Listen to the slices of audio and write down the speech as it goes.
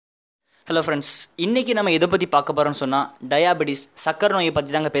Hello friends, இன்றைக்கி நம்ம எதை பற்றி பார்க்க போகிறோம்னு சொன்னால் டயாபெட்டிஸ், சக்கரை நோயை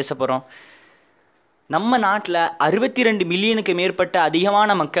பற்றி தாங்க பேச போகிறோம். நம்ம நாட்டில் 62 மில்லியனுக்கு மேற்பட்ட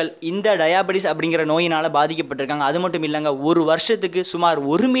அதிகமான மக்கள் இந்த டயாபெட்டிஸ் அப்படிங்கிற நோயினால் பாதிக்கப்பட்டிருக்காங்க. அது மட்டும் இல்லைங்க, ஒரு வருஷத்துக்கு சுமார்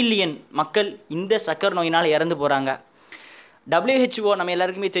 1 மில்லியன் மக்கள் இந்த சக்கரை நோயினால் இறந்து போகிறாங்க. WHO நம்ம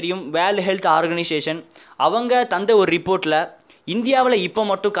எல்லாருக்குமே தெரியும், வேர்ல்டு ஹெல்த் ஆர்கனைசேஷன், அவங்க தந்த ஒரு ரிப்போர்ட்டில் இந்தியாவில் இப்போ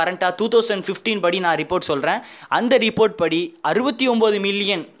மட்டும் கரண்ட்டாக 2015 படி நான் ரிப்போர்ட் சொல்கிறேன். அந்த ரிப்போர்ட் படி 69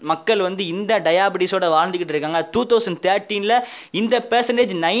 மில்லியன் மக்கள் இந்த டயாபெட்டிஸோட வாழ்ந்துக்கிட்டு இருக்காங்க. 2013 இந்த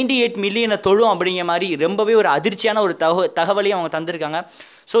பெர்சன்டேஜ் 98 மில்லியனை தொழும் அப்படிங்கிற மாதிரி ரொம்பவே ஒரு அதிர்ச்சியான ஒரு தகவலையும் அவங்க தந்திருக்காங்க.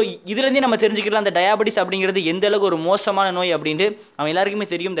 ஸோ இதுலேருந்தே நம்ம தெரிஞ்சுக்கலாம் அந்த டயாபெட்டிஸ் அப்படிங்கிறது எந்த அளவுக்கு ஒரு மோசமான நோய் அப்படின்ட்டு. நம்ம எல்லாருக்குமே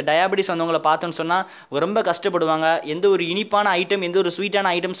தெரியும், இந்த டயாபெட்டிஸ் வந்தவங்களை பார்த்தோன்னு சொன்னால் ரொம்ப கஷ்டப்படுவாங்க. எந்த ஒரு இனிப்பான ஐட்டம், எந்த ஒரு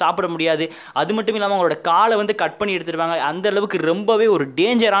ஸ்வீட்டான ஐட்டம் சாப்பிட முடியாது. அது மட்டும் இல்லாமல் அவங்களோட காலை கட் பண்ணி எடுத்துருவாங்க. அந்த அளவுக்கு ரொம்பவே ஒரு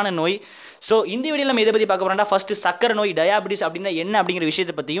டேஞ்சரான நோய். ஸோ இந்த வீடியோவில் நம்ம இதை பற்றி பார்க்க போகிறோம்னா, ஃபஸ்ட்டு சக்கரை நோய் டயாபெட்டிஸ் அப்படின்னா என்ன அப்படிங்கிற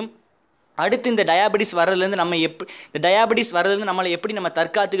விஷயத்தை பற்றியும், அடுத்து இந்த டயாபெட்டிஸ் வரதுலேருந்து நம்மளை எப்படி நம்ம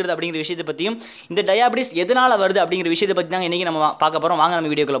தற்காத்துக்கிறது அப்படிங்கிற விஷயத்தை பற்றியும், இந்த டயாபெட்டிஸ் எதனால் வருது அப்படிங்கிற விஷயத்தை பற்றி தான் இன்றைக்கி நம்ம பார்க்க போகிறோம். வாங்க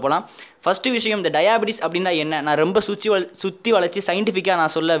நம்ம வீடியோக்குள்ளே போகலாம். ஃபஸ்ட்டு விஷயம், இந்த டயாபெட்டிஸ் அப்படின்னா என்ன, நான் ரொம்ப சுற்றி வளைச்சி சயின்டிஃபிக்காக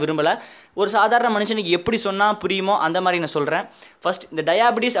நான் சொல்ல விரும்பலை. ஒரு சாதாரண மனுஷனுக்கு எப்படி சொன்னால் புரியுமோ அந்த மாதிரி நான் சொல்கிறேன். ஃபஸ்ட், இந்த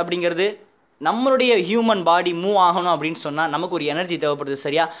டயாபெட்டிஸ் அப்படிங்கிறது நம்மளுடைய ஹியூமன் பாடி மூவ் ஆகணும் அப்படின்னு சொன்னால் நமக்கு ஒரு எனர்ஜி தேவைப்படுது,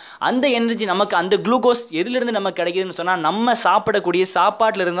 சரியா? அந்த எனர்ஜி நமக்கு, அந்த குளுக்கோஸ் எதுலேருந்து நமக்கு கிடைக்குதுன்னு சொன்னால், நம்ம சாப்பிடக்கூடிய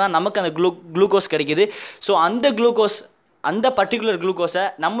சாப்பாட்டிலிருந்து தான் நமக்கு அந்த குளுக்கோஸ் கிடைக்கிது. ஸோ அந்த பர்டிகுலர் குளுக்கோஸை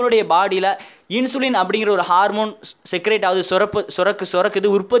நம்மளுடைய பாடியில் இன்சுலின் அப்படிங்கிற ஒரு ஹார்மோன் செக்ரேட் ஆகுது,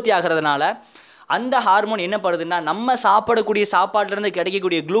 சுரக்குது, உற்பத்தி ஆகிறதுனால அந்த ஹார்மோன் என்ன பண்ணுதுன்னா, நம்ம சாப்பிடக்கூடிய சாப்பாட்டிலேருந்து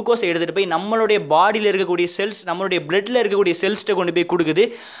கிடைக்கக்கூடிய குளுக்கோஸை எடுத்துகிட்டு போய் நம்மளுடைய பாடியில் இருக்கக்கூடிய செல்ஸ், நம்மளுடைய பிளட்டில் இருக்கக்கூடிய செல்ஸ்ட்டை கொண்டு போய் கொடுக்குது.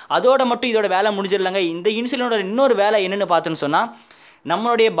 அதோட மட்டும் இதோட வேலை முடிஞ்சிடலங்க. இந்த இன்சுலினோட இன்னொரு வேலை என்னென்னு பார்த்தோன்னு சொன்னால்,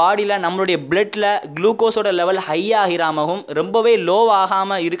 நம்மளுடைய பாடியில், நம்மளுடைய பிளட்டில் குளுக்கோஸோட லெவல் ஹை ஆகிராமவும் ரொம்பவே லோ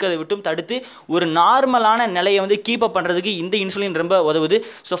ஆகாமல் இருக்கிறத விட்டும் தடுத்து ஒரு நார்மலான நிலையை கீப் அப் பண்ணுறதுக்கு இந்த இன்சுலின் ரொம்ப உதவுது.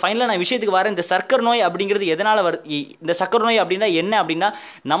 ஸோ ஃபைனலாக நான் விஷயத்துக்கு வரேன். இந்த சர்க்கரை நோய் அப்படிங்கிறது எதனால் இந்த சர்க்கரை நோய் அப்படின்னா என்ன அப்படின்னா,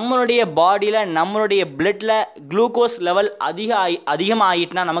 நம்மளுடைய பாடியில், நம்மளுடைய பிளட்டில் குளுக்கோஸ் லெவல் அதிகமாக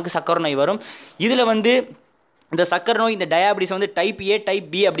ஆகிட்டுனா நமக்கு சர்க்கரை நோய் வரும். இதில் இந்த சக்கரை நோய், இந்த diabetes type A,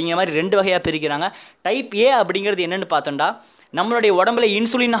 type B அப்படிங்கிற மாதிரி 2 வகையாக பிரிக்கிறாங்க. டைப் ஏ அப்படிங்கிறது என்னென்னு பார்த்தோம்னா, நம்மளுடைய உடம்புல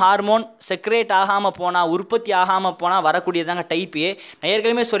இன்சுலின் ஹார்மோன் செக்ரேட் ஆகாமல் போனால், உற்பத்தி ஆகாமல் போனால் வரக்கூடியதாங்க டைப் ஏ. நான்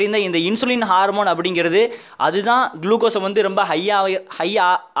ஏற்கனவே சொல்லியிருந்தேன், இந்த இன்சுலின் ஹார்மோன் அப்படிங்கிறது அதுதான் குளுக்கோஸை ரொம்ப ஹை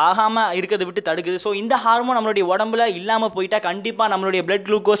ஆகாமல் இருக்கிறத விட்டு தடுக்குது. ஸோ இந்த ஹார்மோன் நம்மளுடைய உடம்புல இல்லாமல் போயிட்டால் கண்டிப்பாக நம்மளுடைய பிளட்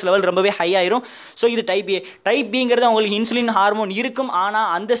குளுக்கோஸ் லெவல் ரொம்பவே ஹை ஆயிரும். ஸோ இது டைப் ஏ. டைப் பிங்கிறது அவங்களுக்கு இன்சுலின் ஹார்மோன் இருக்கும், ஆனால்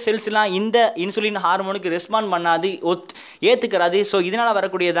அந்த செல்ஸ்லாம் இந்த இன்சுலின் ஹார்மோனுக்கு ரெஸ்பாண்ட் பண்ணாது, ஏற்றுக்கிறாது. ஸோ இதனால்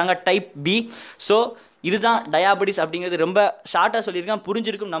வரக்கூடியதாங்க டைப் பி. ஸோ இதுதான் டயாபெட்டிஸ் அப்படிங்கிறது. ரொம்ப ஷார்ட்டாக சொல்லியிருக்கேன்,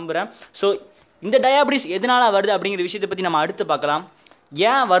 புரிஞ்சிருக்கும் நம்புகிறேன். ஸோ இந்த டயாபெட்டிஸ் எதனால் வருது அப்படிங்கிற விஷயத்தை பற்றி நம்ம அடுத்து பார்க்கலாம்.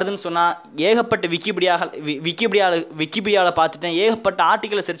 ஏன் வருதுன்னு சொன்னால், ஏகப்பட்ட விக்கிபீடியாவில் பார்த்துட்டேன், ஏகப்பட்ட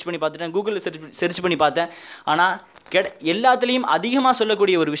ஆர்டிக்கலை சர்ச் பண்ணி பார்த்துட்டேன், கூகுளில் சர்ச் பண்ணி பார்த்தேன். ஆனால் எல்லாத்துலேயும் அதிகமாக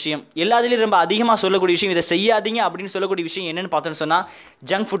சொல்லக்கூடிய ஒரு விஷயம், எல்லாத்துலேயும் ரொம்ப அதிகமாக சொல்லக்கூடிய விஷயம், இதை செய்யாதீங்க அப்படின்னு சொல்லக்கூடிய விஷயம் என்னென்னு பார்த்தோன்னு சொன்னால்,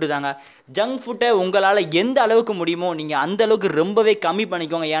 ஜங்க் ஃபுட்டு தாங்க. ஜங்க் ஃபுட்டை உங்களால் எந்த அளவுக்கு முடியுமோ நீங்கள் அந்த அளவுக்கு ரொம்பவே கம்மி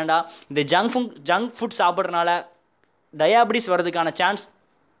பண்ணிக்கோங்க. ஏன்டா, இந்த ஜங்க் ஃபுட் சாப்பிட்றதுனால டயாபெட்டிஸ் வர்றதுக்கான சான்ஸ்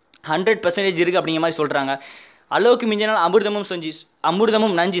 100% இருக்குது அப்படிங்கிற மாதிரி சொல்கிறாங்க. அளவுக்கு மிஞ்சினால்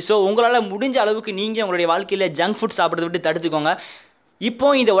அமிர்தமும் நஞ்சு. ஸோ உங்களால் முடிஞ்ச அளவுக்கு நீங்கள் உங்களுடைய வாழ்க்கையில் ஜங்க் ஃபுட் சாப்பிட்றத விட்டு தடுத்துக்கோங்க. இப்போ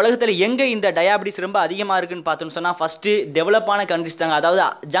இந்த உலகத்தில் எங்கே இந்த டயாபெட்டிஸ் ரொம்ப அதிகமாக இருக்குதுன்னு பார்த்தோன்னு சொன்னால், ஃபஸ்ட்டு டெவலப்பான கண்ட்ரிஸ் தாங்க. அதாவது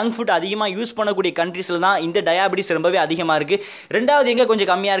ஜங்க் ஃபுட் அதிகமாக யூஸ் பண்ணக்கூடிய கண்ட்ரீஸில் தான் இந்த டயாபெட்டிஸ் ரொம்பவே அதிகமாக இருக்குது. ரெண்டாவது எங்கே கொஞ்சம்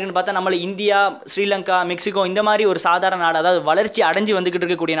கம்மியாக இருக்குன்னு பார்த்தா, நம்மள இந்தியா, ஸ்ரீலங்கா, மெக்சிகோ இந்த மாதிரி ஒரு சாதாரண நாடு, அதாவது வளர்ச்சி அடைஞ்சு வந்துக்கிட்டு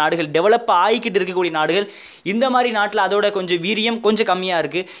இருக்கக்கூடிய நாடுகள், டெவலப் ஆகிக்கிட்டு இருக்கக்கூடிய நாடுகள், இந்த மாதிரி நாட்டில் அதோட கொஞ்சம் வீரியம் கொஞ்சம் கம்மியாக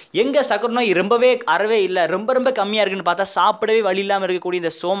இருக்குது. எங்கே சக்கரை நோய் ரொம்பவே அறவே இல்லை, ரொம்ப கம்மியாக இருக்குன்னு பார்த்தா, சாப்பிடவே வழி இல்லாமல் இருக்கக்கூடிய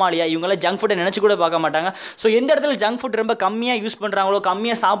இந்த சோமாலியா, இவங்களாம் ஜங்க் ஃபுட்டை நினச்சி கூட பார்க்க மாட்டாங்க. ஸோ எந்த இடத்துல ஜங்க் ஃபுட் ரொம்ப கம்மியாக யூஸ் பண்ணுறாங்க,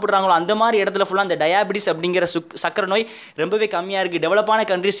 கம்மியாக சாப்பிட்றாங்களோ அந்த மாதிரி இடத்துல ஃபுல்லாக அந்த டயாபெட்டிஸ் அப்படிங்கிற சக்கரை நோய் ரொம்பவே கம்மியாக இருக்குது. டெவலப்பான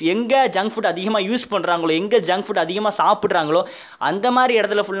கண்ட்ரிஸ் எங்கே ஜங்க் ஃபுட் அதிகமாக யூஸ் பண்ணுறாங்களோ, எங்கே ஜங்க் ஃபுட் அதிகமாக சாப்பிட்றாங்களோ அந்த மாதிரி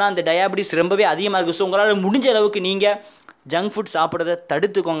இடத்துல ஃபுல்லாக அந்த டயாபெட்டிஸ் ரொம்பவே அதிகமாக இருக்குது. ஸோ உங்களால் முடிஞ்ச அளவுக்கு நீங்கள் ஜங்க் ஃபுட் சாப்பிட்றத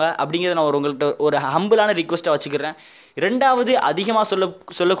தடுத்துக்கோங்க அப்படிங்கிறத நான் உங்கள்கிட்ட ஒரு ஹம்பிளான ரிக்வெஸ்ட்டாக வச்சுக்கிறேன். ரெண்டாவது அதிகமாக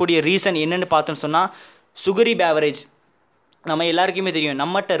சொல்லக்கூடிய ரீசன் என்னென்னு பார்த்தோன்னு சொன்னால், சுகரி பேவரேஜ். நம்ம எல்லாருக்குமே தெரியும்,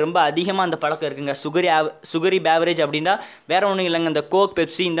 நம்மகிட்ட ரொம்ப அதிகமாக அந்த பழக்கம் இருக்குங்க. சுகரி பேவரேஜ் அப்படின்னா வேறு ஒன்றும் இல்லைங்க, இந்த கோக்,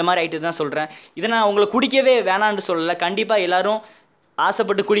 பெப்சி இந்த மாதிரி ஐட்டம் தான் சொல்கிறேன். இதை நான் உங்களை குடிக்கவே வேணான்னு சொல்லலை. கண்டிப்பாக எல்லோரும்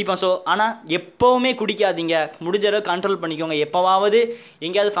ஆசைப்பட்டு குடிப்போம். ஸோ ஆனால் எப்போவுமே குடிக்காதீங்க, முடிஞ்ச அளவு கண்ட்ரோல் பண்ணிக்கோங்க. எப்போவாவது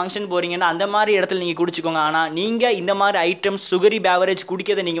எங்கேயாவது ஃபங்க்ஷன் போகிறீங்கன்னா அந்த மாதிரி இடத்துல நீங்கள் குடிச்சிக்கோங்க. ஆனால் நீங்கள் இந்த மாதிரி ஐட்டம்ஸ் சுகரி பேவரேஜ்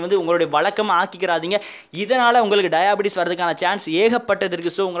குடிக்கிறத நீங்கள் வந்து உங்களுடைய வழக்கமாக ஆக்கிக்கிறாதீங்க. இதனால் உங்களுக்கு டயாபெட்டிஸ் வரதுக்கான சான்ஸ் ஏகப்பட்டது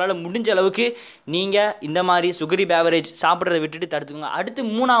இருக்குது. ஸோ உங்களால் முடிஞ்ச அளவுக்கு நீங்கள் இந்த மாதிரி சுகரி பேவரேஜ் சாப்பிட்றத விட்டுட்டு தடுத்துக்கோங்க. அடுத்து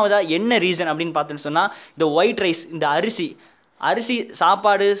மூணாவதாக என்ன ரீசன் அப்படின்னு பார்த்தோன்னு சொன்னால், இந்த ஒயிட் ரைஸ், இந்த அரிசி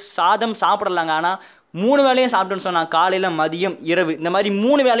சாப்பாடு சாதம் சாப்பிடலாங்க. ஆனால் 3 வேளையும் சாப்பிட்டோன்னு சொன்னால், காலையில் மதியம் இரவு இந்த மாதிரி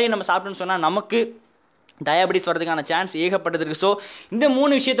 3 வேளையும் நம்ம சாப்பிட்டோன்னு சொன்னால் நமக்கு டயாபெட்டிஸ் வரதுக்கான சான்ஸ் ஏகப்பட்டது இருக்குது. ஸோ இந்த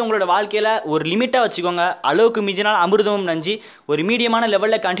 3 விஷயத்தை உங்களோட வாழ்க்கையில் ஒரு லிமிட்டாக வச்சுக்கோங்க. அளவுக்கு மிஞ்சினால் அமிர்தமும் நஞ்சு. ஒரு மீடியமான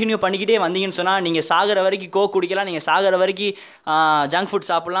லெவலில் கண்டினியூ பண்ணிக்கிட்டே வந்தீங்கன்னு சொன்னால், நீங்கள் சாகிற வரைக்கும் கோக் குடிக்கலாம், நீங்கள் சாகிற வரைக்கும் ஜங்க் ஃபுட்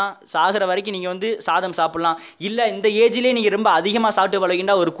சாப்பிட்லாம், சாகிற வரைக்கும் நீங்கள் வந்து சாதம் சாப்பிட்லாம். இல்லை இந்த ஏஜ்லேயே நீங்கள் ரொம்ப அதிகமாக சாப்பிட்டு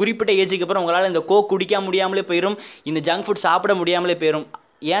பழகிண்டா ஒரு குறிப்பிட்ட ஏஜுக்கு அப்புறம் உங்களால் இந்த கோக் குடிக்க முடியாமலே போயிடும், இந்த ஜங்க் ஃபுட் சாப்பிட முடியாமலே போயிடும்.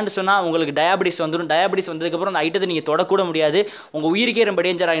 ஏன்னு சொன்னால் உங்களுக்கு டயாபெட்டிஸ் வந்துடும். டயாபெட்டிஸ் வந்ததுக்கப்புறம் அந்த ஐட்டத்தை நீங்கள் தொடக்கூட முடியாது, உங்கள் உயிருக்கே ரொம்ப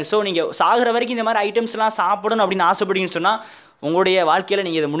டேஞ்சர் ஆகும். ஸோ நீங்கள் சாகிற வரைக்கும் இந்த மாதிரி ஐட்டம்ஸ்லாம் சாப்பிடணும் அப்படின்னு ஆசைப்படுங்கன்னு சொன்னால் உங்களுடைய வாழ்க்கையில்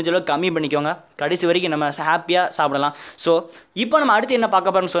நீங்கள் இதை முடிஞ்ச அளவுக்கு கம்மி பண்ணிக்கோங்க. கடைசி வரைக்கும் நம்ம ஹாப்பியாக சாப்பிடலாம். ஸோ இப்போ நம்ம அடுத்து என்ன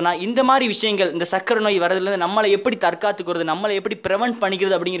பார்க்க போகிறோம்னு சொன்னால், இந்த மாதிரி விஷயங்கள், இந்த சக்கரை நோய் வரதுலேருந்து நம்மளை எப்படி தற்காத்துக்கிறது, நம்மளை எப்படி ப்ரிவென்ட்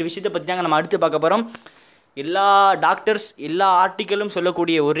பண்ணிக்கிறது அப்படிங்கிற விஷயத்தை பற்றி தாங்க நம்ம அடுத்து பார்க்க போகிறோம். எல்லா டாக்டர்ஸ் எல்லா ஆர்டிக்கலும்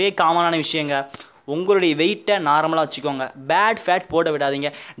சொல்லக்கூடிய ஒரே காமனான விஷயங்க, உங்களுடைய வெயிட்டை நார்மலாக வச்சுக்கோங்க, பேட் ஃபேட் போட விடாதீங்க.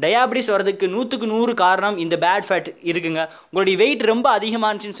 டயாபெட்டிஸ் வரதுக்கு 100க்கு 100 காரணம் இந்த பேட் ஃபேட் இருக்குங்க. உங்களுடைய வெயிட் ரொம்ப அதிகமாக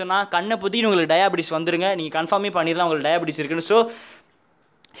இருந்துச்சுன்னு சொன்னால் கண்ணை புத்தின்னு உங்களுக்கு டயாபெட்டிஸ் வந்துருங்க. நீங்கள் கன்ஃபார்மே பண்ணிடலாம் உங்களுக்கு டயாபெட்டிஸ் இருக்குன்னு. ஸோ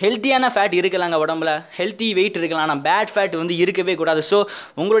ஹெல்த்தியான ஃபேட் இருக்கலாங்க உடம்புல, ஹெல்த்தி வெயிட் இருக்கலாம், ஆனால் பேட் ஃபேட் வந்து இருக்கவே கூடாது. ஸோ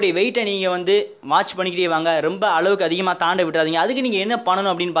உங்களுடைய வெயிட்டை நீங்கள் வந்து வாட்ச் பண்ணிக்கிட்டே வாங்க, ரொம்ப அளவுக்கு அதிகமாக தாண்ட விட்டுறாதீங்க. அதுக்கு நீங்கள் என்ன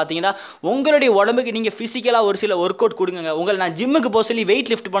பண்ணணும் அப்படின்னு பார்த்தீங்கன்னா, உங்களுடைய உடம்புக்கு நீங்கள் ஃபிசிக்கலாக ஒரு சில ஒர்க் அவுட் கொடுங்க. நான் ஜிம்முக்கு போக சொல்லி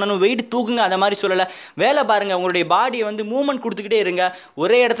வெயிட் லிஃப்ட் பண்ணணும், வெயிட் தூக்குங்க அந்த மாதிரி சொல்லலை. வேலை பாருங்கள், உங்களுடைய பாடியை வந்து மூவ்மெண்ட் கொடுத்துக்கிட்டே இருங்க,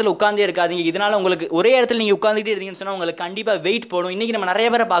 ஒரே இடத்துல உட்காந்தே இருக்காதீங்க. இதனால் உங்களுக்கு ஒரே இடத்துல நீங்கள் உட்காந்துக்கிட்டே இருந்தீங்கன்னு சொன்னால் உங்களுக்கு கண்டிப்பாக வெயிட் போடும். இன்றைக்கி நம்ம நிறைய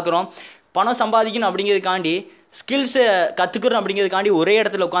பேரை பார்க்குறோம், பணம் சம்பாதிக்கணும் அப்படிங்கிறதுக்காண்டி, ஸ்கில்ஸை கற்றுக்கிறோம் அப்படிங்கிறதுக்காண்டி ஒரே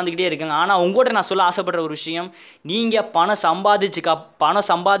இடத்துல உட்காந்துக்கிட்டே இருக்காங்க. ஆனால் உங்கள்கிட்ட நான் சொல்ல ஆசைப்படுற ஒரு விஷயம், நீங்கள் பணம்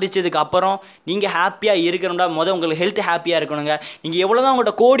சம்பாதிச்சதுக்கு அப்புறம் நீங்கள் ஹாப்பியாக இருக்கணும்டா, உங்களுக்கு ஹெல்த் ஹாப்பியாக இருக்கணுங்க. நீங்கள் எவ்வளோ தான்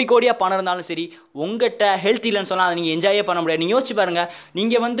உங்கள்கிட்ட கோடியாக பணம் இருந்தாலும் சரி, உங்கள்கிட்ட ஹெல்த் இல்லைன்னு சொன்னால் அதை நீங்கள் என்ஜாயே பண்ண முடியாது. நீங்கள் யோசிச்சு பாருங்கள்,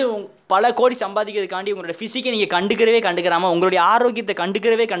 நீங்கள் வந்து பல கோடி சம்பாதிக்கிறதுக்காண்டி உங்களோட ஃபிசிக்கை நீங்கள் கண்டுக்கிறாமல், உங்களுடைய ஆரோக்கியத்தை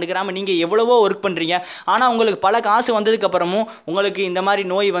கண்டுக்கிறாமல் நீங்கள் எவ்வளவோ ஒர்க் பண்ணுறீங்க. ஆனால் உங்களுக்கு பல காசு வந்ததுக்கப்புறமும் உங்களுக்கு இந்த மாதிரி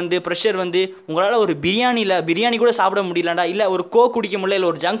நோய் வந்து, ப்ரெஷர் வந்து, உங்களால் ஒரு பிரியாணி கூட சாப்பிட முடியலண்டா, இல்லை ஒரு கோக் குடிக்க முடியல, இல்லை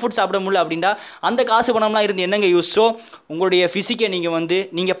ஒரு ஜங்க் ஃபுட் சாப்பிட முடியல அப்படின்னா அந்த காசு பணம்லாம் இருந்து என்னங்க யூஸ்? ஸோ உங்களுடைய ஃபிசிக்கை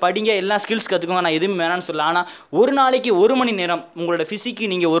நீங்கள் படிங்க, எல்லாம் ஸ்கில்ஸ் கற்றுக்கோங்க, நான் எதுவுமே வேணான்னு சொல்லலாம். ஆனால் ஒரு நாளைக்கு 1 மணி நேரம் உங்களோட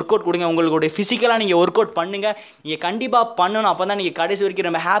ஃபிசிக்கு நீங்கள் ஒர்க் அவுட் கொடுங்க, உங்களுடைய ஃபிசிக்கலாக நீங்கள் ஒர்க் அவுட் பண்ணுங்கள். நீங்கள் கண்டிப்பாக பண்ணணும், அப்போ தான் நீங்கள் கடைசி வரைக்கும்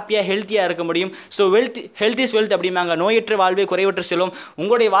நம்ம ஹாப்பியாக ஹெல்த்தியாக இருக்க முடியும். ஸோ ஹெல்த் இஸ் வெல்த் அப்படிம்பாங்க, நோயற்ற வாழ்வே குறைவற்ற செல்வம்.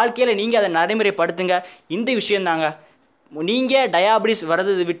 உங்களுடைய வாழ்க்கையில் நீங்கள் அதை நடைமுறைப்படுத்துங்க. இந்த விஷயம் தாங்க, நீங்கள் டயாபெட்டிஸ்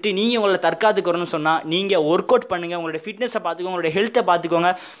வரதை விட்டு நீங்கள் உங்களை தற்காத்துக்கிறோன்னு சொன்னால் நீங்கள் ஒர்க் அவுட் பண்ணுங்கள், உங்களுடைய ஃபிட்னஸை பார்த்துக்கோங்க, உங்களுடைய ஹெல்த்தை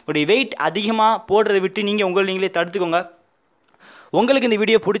பார்த்துக்கோங்க. உங்களுடைய வெயிட் அதிகமாக போடுறதை விட்டு நீங்கள் நீங்களே தடுத்துக்கோங்க. உங்களுக்கு இந்த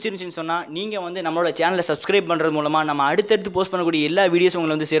வீடியோ பிடிச்சிருந்துச்சின்னு சொன்னால் நீங்கள் வந்து நம்மளோட சேனலை சப்ஸ்கிரைப் பண்ணுறது மூலமாக நம்ம அடுத்தடுத்து போஸ்ட் பண்ணக்கூடிய எல்லா வீடியோஸும்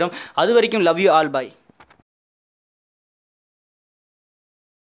உங்களை வந்து சேரும். அது வரைக்கும் லவ் யூ ஆல், பாய்.